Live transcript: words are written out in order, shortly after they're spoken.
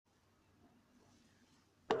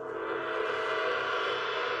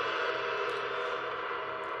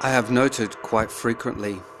I have noted quite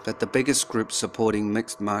frequently that the biggest groups supporting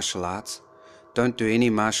mixed martial arts don't do any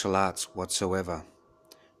martial arts whatsoever.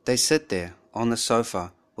 They sit there on the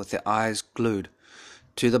sofa with their eyes glued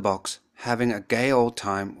to the box, having a gay old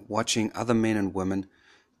time watching other men and women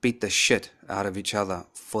beat the shit out of each other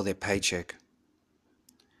for their paycheck.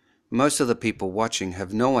 Most of the people watching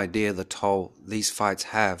have no idea the toll these fights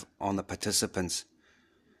have on the participants,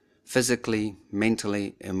 physically,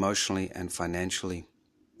 mentally, emotionally, and financially.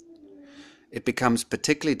 It becomes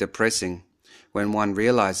particularly depressing when one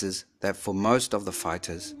realizes that for most of the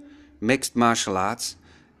fighters, mixed martial arts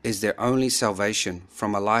is their only salvation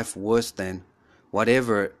from a life worse than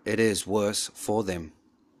whatever it is worse for them.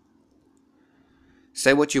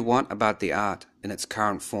 Say what you want about the art in its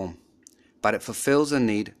current form, but it fulfills a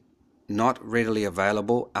need not readily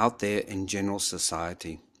available out there in general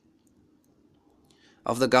society.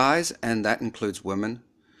 Of the guys, and that includes women,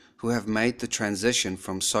 who have made the transition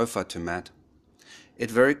from sofa to mat, it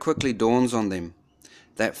very quickly dawns on them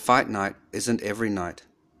that fight night isn't every night,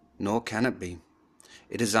 nor can it be.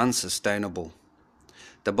 It is unsustainable.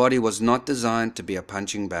 The body was not designed to be a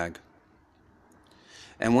punching bag.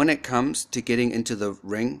 And when it comes to getting into the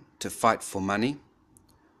ring to fight for money,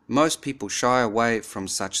 most people shy away from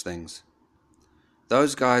such things.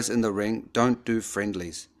 Those guys in the ring don't do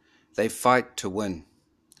friendlies. They fight to win.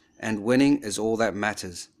 And winning is all that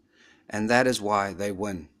matters. And that is why they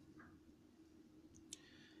win.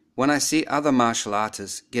 When I see other martial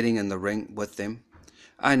artists getting in the ring with them,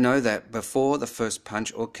 I know that before the first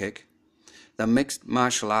punch or kick, the mixed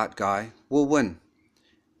martial art guy will win.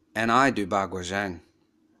 And I do Baguazhang.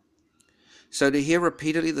 So to hear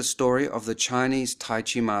repeatedly the story of the Chinese Tai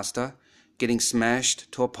Chi master getting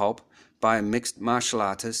smashed to a pulp by a mixed martial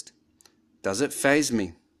artist, does it faze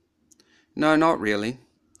me? No, not really.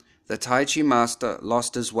 The Tai Chi master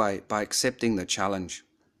lost his way by accepting the challenge.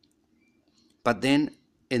 But then,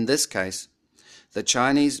 in this case, the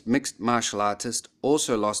Chinese mixed martial artist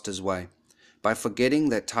also lost his way by forgetting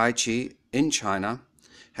that Tai Chi in China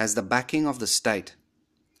has the backing of the state.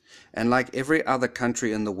 And like every other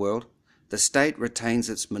country in the world, the state retains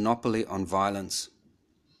its monopoly on violence.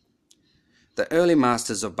 The early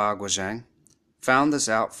masters of Baguazhang found this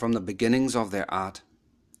out from the beginnings of their art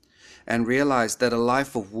and realized that a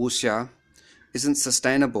life of wuxia isn't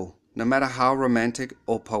sustainable, no matter how romantic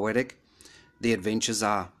or poetic the adventures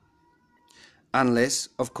are. Unless,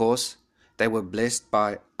 of course, they were blessed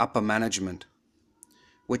by upper management,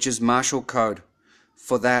 which is martial code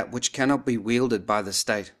for that which cannot be wielded by the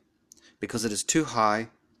state, because it is too high,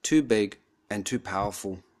 too big, and too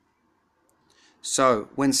powerful. So,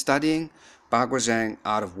 when studying Baguazhang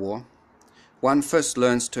art of war, one first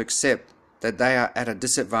learns to accept that they are at a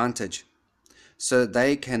disadvantage, so that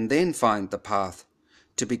they can then find the path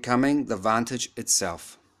to becoming the vantage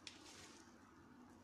itself.